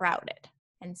crowded.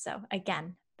 And so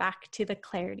again, back to the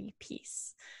clarity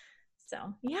piece.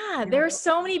 So yeah, there are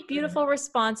so many beautiful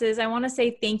responses. I want to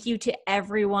say thank you to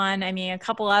everyone. I mean, a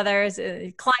couple others,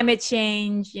 climate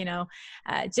change,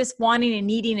 just wanting and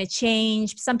needing a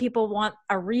change. Some people want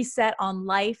a reset on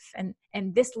life, and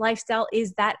this lifestyle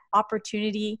is that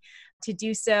opportunity to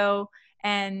do so.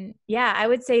 And yeah, I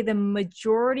would say the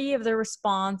majority of the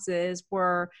responses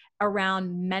were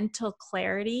around mental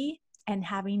clarity and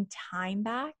having time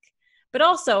back, but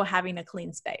also having a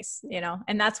clean space,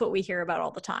 and that's what we hear about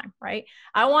all the time, right?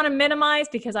 I want to minimize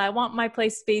because I want my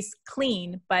space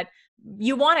clean, but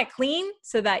you want it clean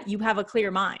so that you have a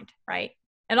clear mind, right?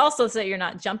 And also so that you're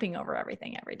not jumping over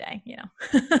everything every day,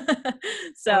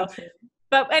 So,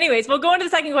 but anyways, we'll go into the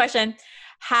second question.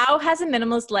 How has a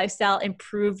minimalist lifestyle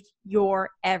improved your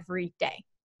everyday?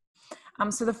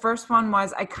 So the first one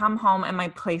was I come home and my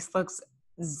place looks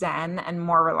zen and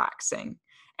more relaxing.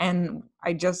 And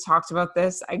I just talked about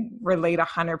this. I relate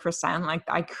 100%. Like,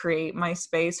 I create my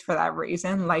space for that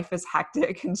reason. Life is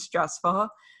hectic and stressful.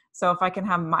 So if I can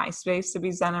have my space to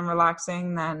be zen and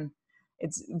relaxing, then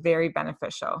it's very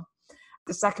beneficial.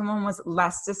 The second one was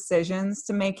less decisions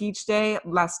to make each day,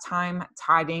 less time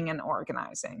tidying and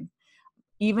organizing.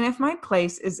 Even if my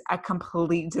place is a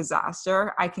complete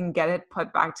disaster, I can get it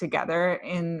put back together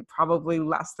in probably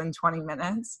less than 20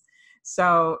 minutes.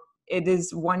 So it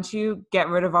is, once you get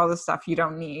rid of all the stuff you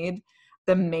don't need,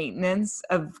 the maintenance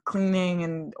of cleaning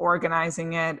and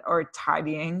organizing it or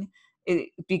tidying, it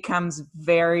becomes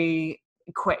very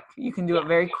quick. You can do it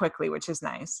very quickly, which is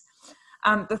nice.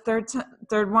 The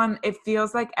third one, it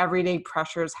feels like everyday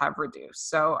pressures have reduced.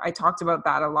 So I talked about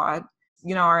that a lot.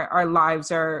 Our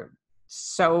lives are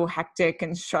so hectic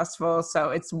and stressful.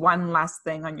 So it's one less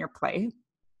thing on your plate.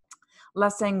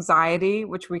 Less anxiety,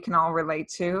 which we can all relate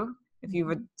to if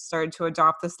you've started to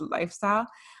adopt this lifestyle.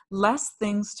 Less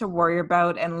things to worry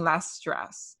about and less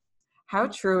stress. How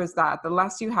true is that? The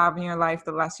less you have in your life,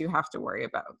 the less you have to worry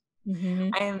about. Mm-hmm.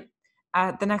 I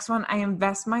am the next one. I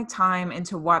invest my time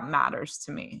into what matters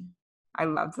to me. I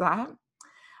love that.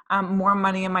 More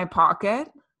money in my pocket.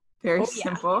 Very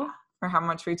simple for how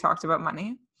much we talked about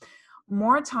money.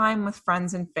 More time with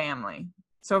friends and family.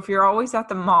 So if you're always at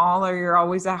the mall or you're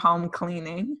always at home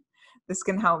cleaning, this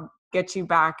can help get you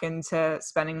back into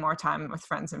spending more time with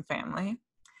friends and family.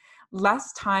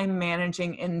 Less time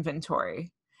managing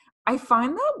inventory. I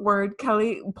find that word,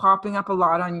 Kelly, popping up a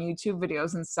lot on YouTube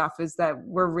videos and stuff, is that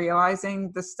we're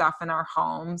realizing the stuff in our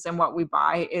homes and what we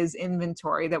buy is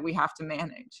inventory that we have to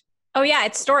manage. Oh yeah,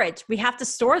 it's storage. We have to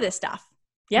store this stuff.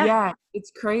 Yeah,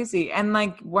 it's crazy. And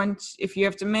like if you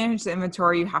have to manage the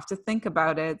inventory, you have to think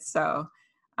about it. So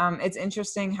it's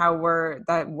interesting how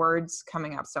that word's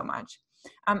coming up so much.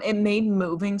 It made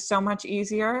moving so much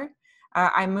easier.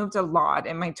 I moved a lot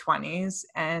in my 20s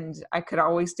and I could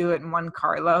always do it in one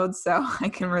carload. So I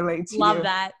can relate to you. Love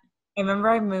that. I remember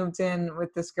I moved in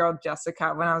with this girl,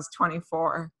 Jessica, when I was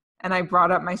 24 and I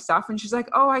brought up my stuff and she's like,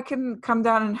 oh, I can come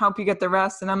down and help you get the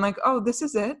rest. And I'm like, oh, this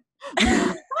is it.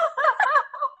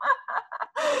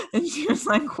 And she was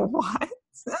like, what?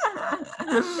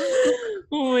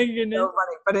 Oh my goodness. So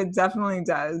funny, but it definitely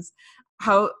does.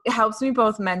 How it helps me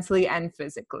both mentally and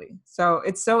physically. So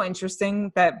it's so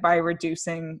interesting that by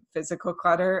reducing physical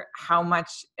clutter, how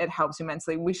much it helps you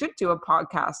mentally. We should do a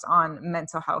podcast on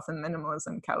mental health and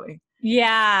minimalism, Kelly.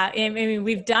 Yeah. I mean,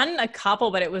 we've done a couple,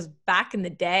 but it was back in the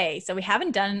day. So we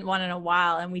haven't done one in a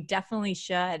while and we definitely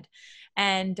should.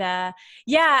 And back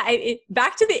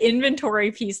to the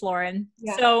inventory piece, Lauren.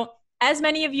 Yeah. So as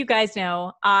many of you guys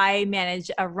know, I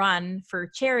manage a run for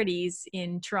charities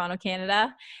in Toronto,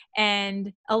 Canada,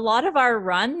 and a lot of our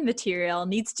run material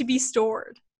needs to be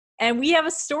stored. And we have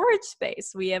a storage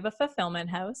space. We have a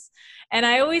fulfillment house. And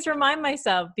I always remind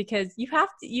myself, because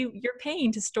you're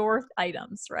paying to store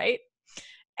items, right?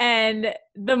 And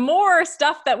the more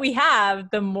stuff that we have,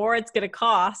 the more it's going to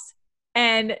cost.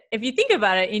 And if you think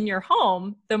about it, in your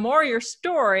home, the more you're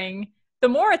storing, the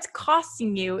more it's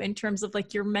costing you in terms of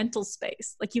like your mental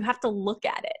space. Like you have to look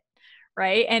at it,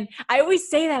 right? And I always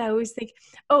say that. I always think,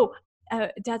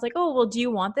 Dad's like, oh, well, do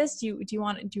you want this? Do you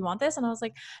want this? And I was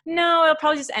like, no, it'll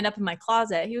probably just end up in my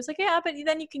closet. He was like, yeah, but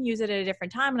then you can use it at a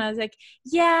different time. And I was like,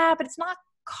 yeah, but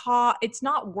it's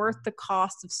not worth the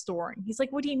cost of storing. He's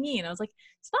like, what do you mean? I was like,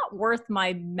 it's not worth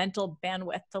my mental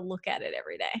bandwidth to look at it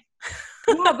every day.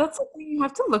 Yeah, that's the thing. You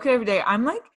have to look at it every day. I'm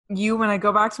like you, when I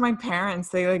go back to my parents,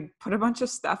 they like put a bunch of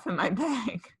stuff in my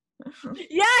bag.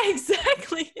 Yeah,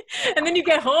 exactly. And then you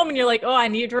get home and you're like, oh, I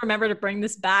need to remember to bring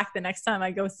this back the next time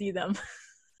I go see them.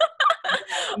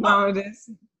 No, it is.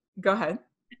 Go ahead.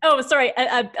 Oh, sorry.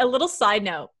 A little side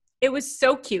note. It was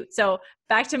so cute. So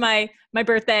back to my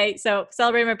birthday. So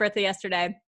celebrating my birthday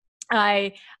yesterday.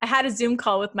 I had a Zoom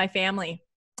call with my family,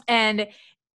 and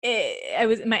my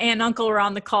aunt and uncle were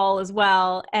on the call as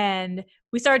well. And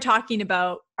we started talking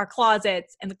about our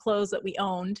closets and the clothes that we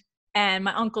owned. And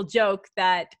my uncle joked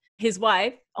that his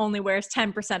wife only wears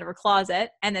 10% of her closet.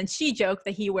 And then she joked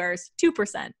that he wears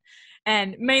 2%.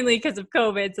 And mainly because of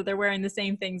COVID. So they're wearing the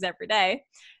same things every day.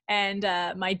 And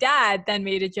my dad then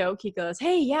made a joke. He goes,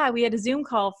 hey, yeah, we had a Zoom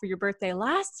call for your birthday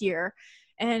last year.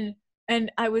 And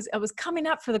I was coming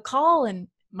up for the call, and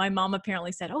my mom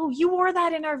apparently said, oh, you wore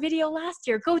that in our video last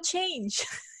year. Go change.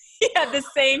 He had the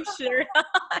same shirt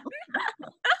on.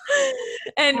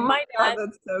 And my dad,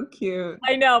 that's so cute.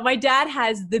 I know. My dad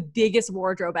has the biggest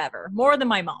wardrobe ever, more than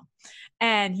my mom.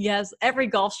 And he has every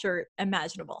golf shirt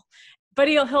imaginable. But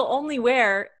he'll only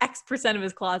wear X% of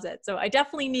his closet. So I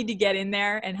definitely need to get in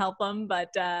there and help him.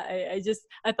 But I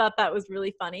thought that was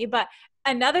really funny. But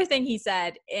another thing he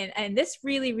said, and this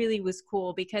really, really was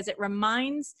cool, because it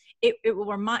reminds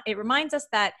us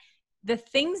that the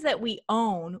things that we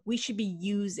own, we should be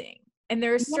using. And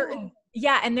there are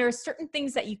certain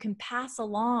things that you can pass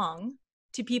along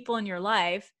to people in your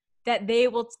life that they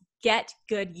will get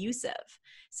good use of.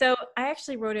 So I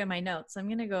actually wrote it in my notes. I'm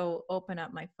going to go open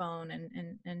up my phone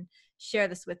and share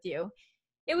this with you.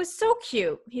 It was so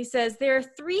cute. He says, there are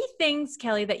 3 things,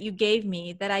 Kelly, that you gave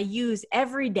me that I use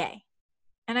every day.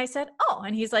 And I said, oh,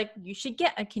 and he's like,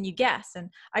 can you guess? And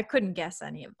I couldn't guess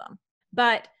any of them,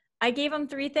 but I gave him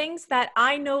 3 things that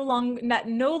no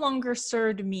longer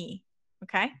served me.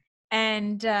 Okay.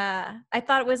 And I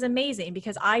thought it was amazing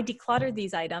because I decluttered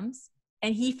these items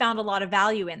and he found a lot of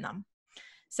value in them.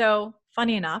 So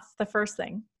funny enough, the first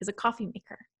thing is a coffee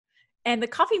maker. And the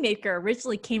coffee maker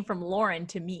originally came from Lauren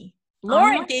to me. Oh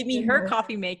Lauren my gave me her goodness.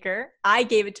 coffee maker. I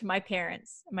gave it to my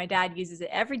parents. My dad uses it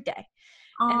every day.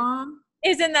 And Aw.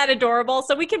 isn't that adorable?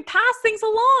 So we can pass things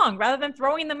along rather than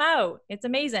throwing them out. It's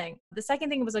amazing. The second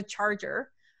thing was a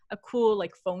charger, a cool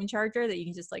like phone charger that you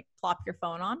can just like plop your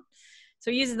phone on.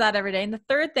 So he uses that every day. And the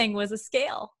third thing was a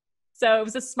scale. So it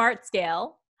was a smart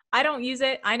scale. I don't use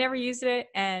it. I never used it.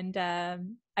 And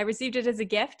I received it as a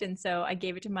gift. And so I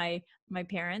gave it to my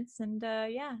parents. And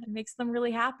yeah, it makes them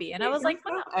really happy. And I Weighs was like,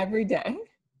 wow. himself every day.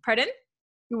 Pardon?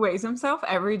 He weighs himself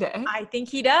every day. I think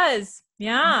he does.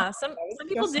 Yeah. Some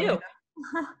people do.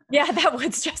 Yeah, that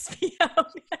would stress me out.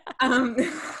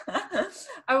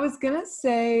 I was gonna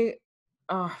say,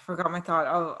 oh, I forgot my thought.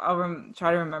 I'll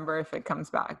try to remember if it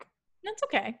comes back. That's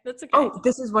okay. That's okay. Oh,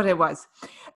 this is what it was.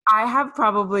 I have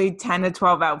probably 10 to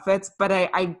 12 outfits, but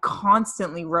I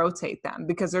constantly rotate them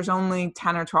because there's only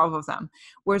 10 or 12 of them.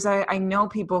 Whereas I know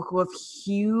people who have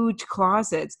huge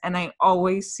closets and I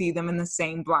always see them in the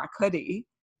same black hoodie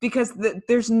because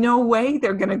there's no way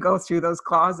they're going to go through those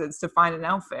closets to find an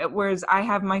outfit. Whereas I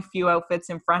have my few outfits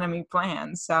in front of me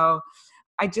planned. So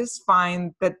I just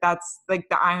find that that's like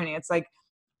the irony. It's like,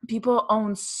 people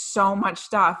own so much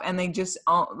stuff and they just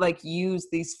like use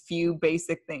these few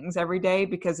basic things every day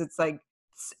because it's like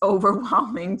it's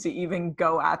overwhelming to even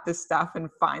go at the stuff and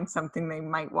find something they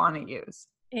might want to use.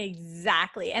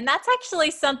 Exactly. And that's actually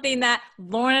something that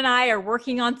Lauren and I are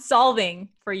working on solving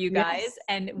for you guys. Yes.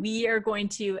 And we are going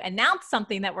to announce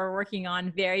something that we're working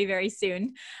on very, very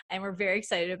soon. And we're very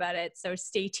excited about it. So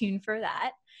stay tuned for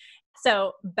that.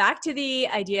 So back to the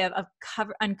idea of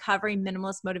uncovering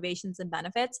minimalist motivations and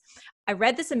benefits. I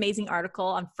read this amazing article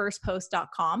on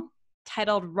firstpost.com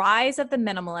titled Rise of the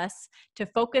Minimalists to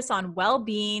focus on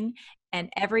well-being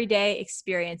and everyday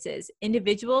experiences.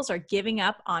 Individuals are giving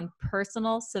up on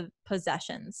personal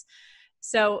possessions.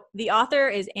 So the author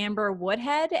is Amber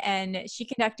Woodhead, and she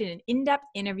conducted an in-depth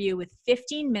interview with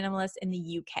 15 minimalists in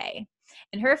the UK.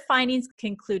 And her findings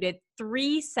concluded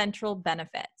 3 central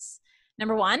benefits.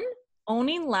 Number 1,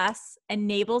 owning less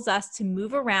enables us to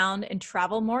move around and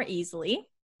travel more easily.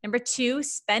 Number 2,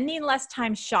 spending less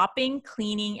time shopping,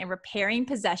 cleaning, and repairing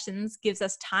possessions gives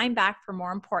us time back for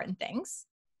more important things.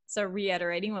 So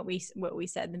reiterating what we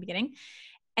said in the beginning.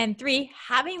 And 3,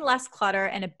 having less clutter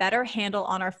and a better handle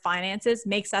on our finances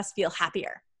makes us feel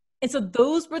happier. And so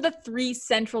those were the 3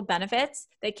 central benefits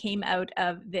that came out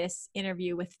of this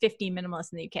interview with 50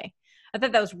 minimalists in the UK. I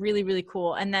thought that was really, really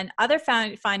cool. And then other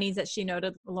findings that she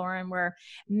noted, Lauren, were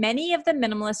many of the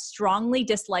minimalists strongly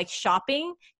dislike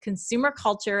shopping, consumer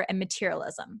culture, and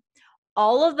materialism.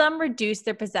 All of them reduced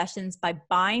their possessions by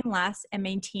buying less and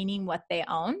maintaining what they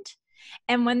owned.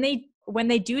 And when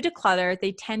they do declutter,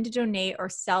 they tend to donate or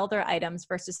sell their items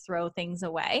versus throw things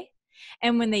away.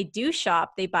 And when they do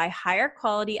shop, they buy higher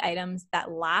quality items that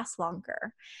last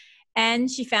longer.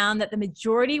 And she found that the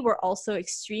majority were also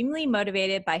extremely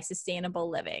motivated by sustainable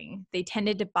living. They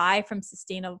tended to buy from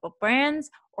sustainable brands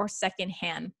or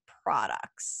secondhand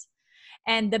products.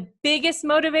 And the biggest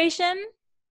motivation,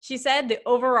 she said, the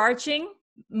overarching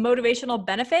motivational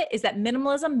benefit is that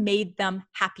minimalism made them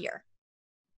happier.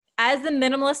 As the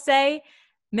minimalists say,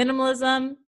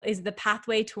 minimalism is the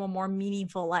pathway to a more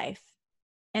meaningful life.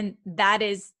 And that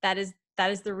is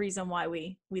the reason why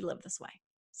we live this way.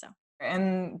 So.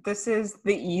 And this is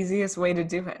the easiest way to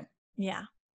do it. Yeah.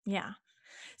 Yeah.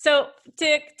 So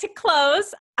to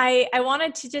close, I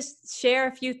wanted to just share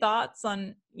a few thoughts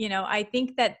on, I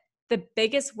think that the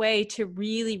biggest way to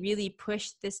really, really push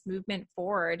this movement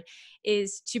forward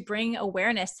is to bring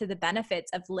awareness to the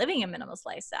benefits of living a minimalist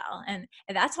lifestyle. And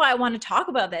that's why I want to talk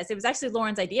about this. It was actually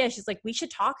Lauren's idea. She's like, we should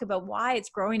talk about why it's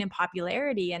growing in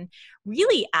popularity and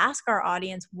really ask our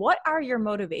audience, what are your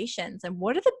motivations and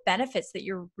what are the benefits that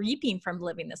you're reaping from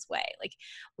living this way? Like,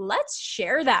 let's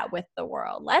share that with the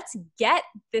world. Let's get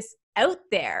this out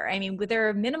there. I mean, there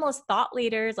are minimalist thought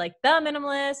leaders like The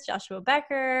Minimalist, Joshua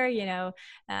Becker,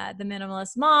 The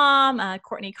Minimalist Mom,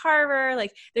 Courtney Carver.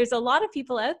 Like, there's a lot of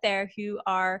people out there who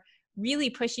are really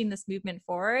pushing this movement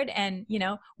forward. And,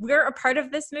 we're a part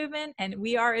of this movement and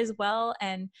we are as well.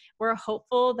 And we're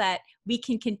hopeful that we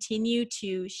can continue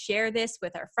to share this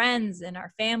with our friends and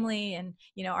our family and,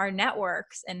 our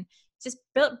networks and just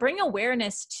bring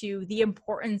awareness to the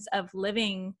importance of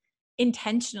living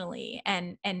intentionally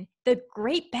and the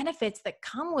great benefits that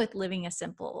come with living a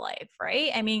simple life, right?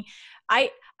 I mean, I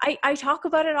talk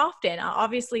about it often.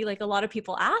 Obviously, like a lot of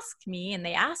people ask me and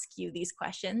they ask you these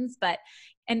questions,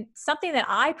 and something that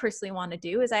I personally want to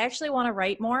do is I actually want to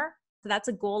write more. So that's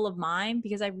a goal of mine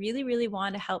because I really, really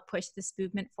want to help push this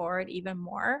movement forward even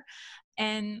more.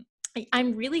 And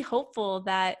I'm really hopeful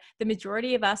that the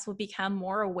majority of us will become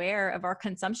more aware of our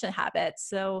consumption habits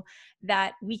so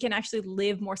that we can actually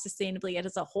live more sustainably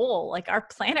as a whole. Like our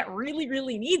planet really,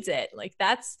 really needs it. Like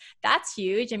that's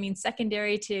huge. I mean,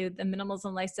 secondary to the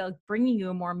minimalism lifestyle bringing you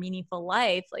a more meaningful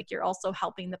life, like you're also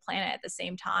helping the planet at the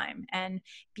same time and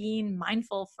being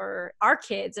mindful for our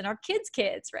kids and our kids'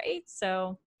 kids, right?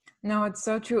 So No, it's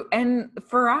so true. And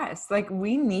for us, like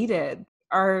we need it.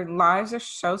 Our lives are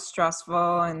so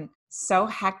stressful and so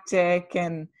hectic.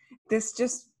 And this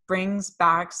just brings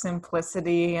back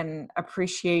simplicity and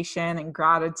appreciation and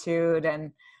gratitude.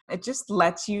 And it just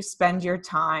lets you spend your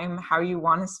time how you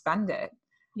want to spend it.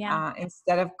 yeah.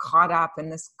 Instead of caught up in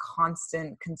this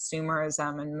constant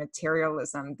consumerism and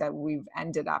materialism that we've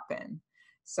ended up in.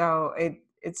 So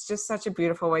it's just such a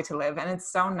beautiful way to live. And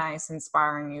it's so nice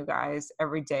inspiring you guys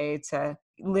every day to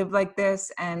live like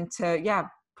this and to,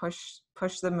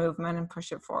 push the movement and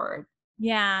push it forward.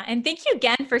 Yeah. And thank you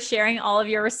again for sharing all of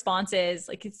your responses.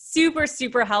 Like it's super,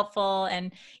 super helpful.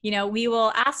 And, we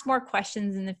will ask more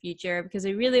questions in the future because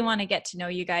we really want to get to know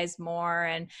you guys more.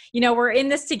 And, we're in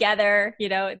this together,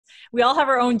 we all have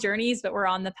our own journeys, but we're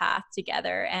on the path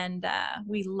together. And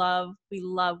we love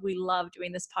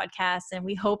doing this podcast. And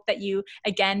we hope that you,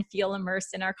 again, feel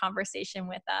immersed in our conversation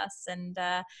with us. And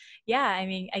I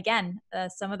mean, again,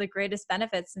 some of the greatest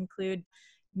benefits include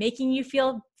making you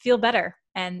feel better.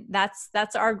 And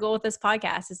that's our goal with this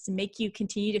podcast, is to make you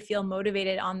continue to feel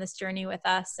motivated on this journey with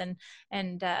us.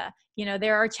 And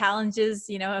there are challenges,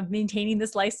 of maintaining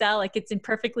this lifestyle. Like it's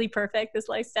imperfectly perfect, this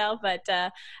lifestyle, but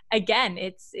again,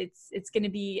 it's going to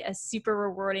be a super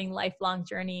rewarding lifelong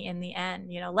journey in the end.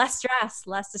 Less stress,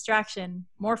 less distraction,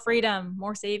 more freedom,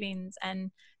 more savings,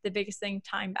 and the biggest thing,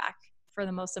 time back for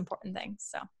the most important things.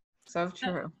 So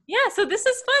true. So this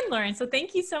is fun, Lauren. So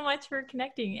thank you so much for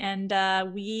connecting. And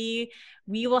we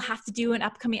will have to do an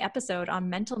upcoming episode on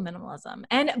mental minimalism.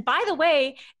 And by the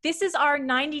way, this is our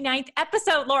 99th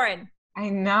episode, Lauren. I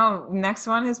know. Next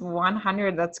one is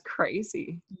 100. That's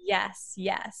crazy. Yes.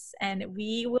 And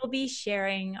we will be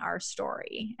sharing our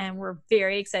story. And we're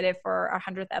very excited for our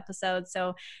 100th episode.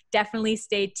 So definitely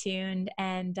stay tuned.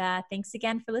 And thanks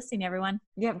again for listening, everyone.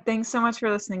 Yep. Thanks so much for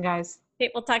listening, guys. Okay,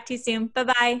 we'll talk to you soon.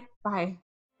 Bye-bye. Bye.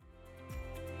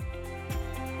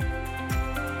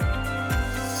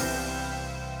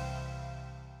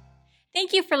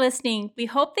 Thank you for listening. We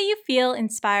hope that you feel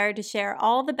inspired to share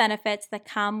all the benefits that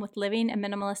come with living a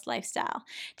minimalist lifestyle.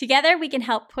 Together, we can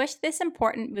help push this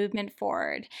important movement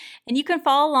forward. And you can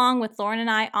follow along with Lauren and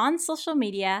I on social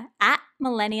media at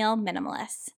Millennial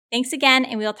Minimalists. Thanks again,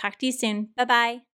 and we'll talk to you soon. Bye-bye.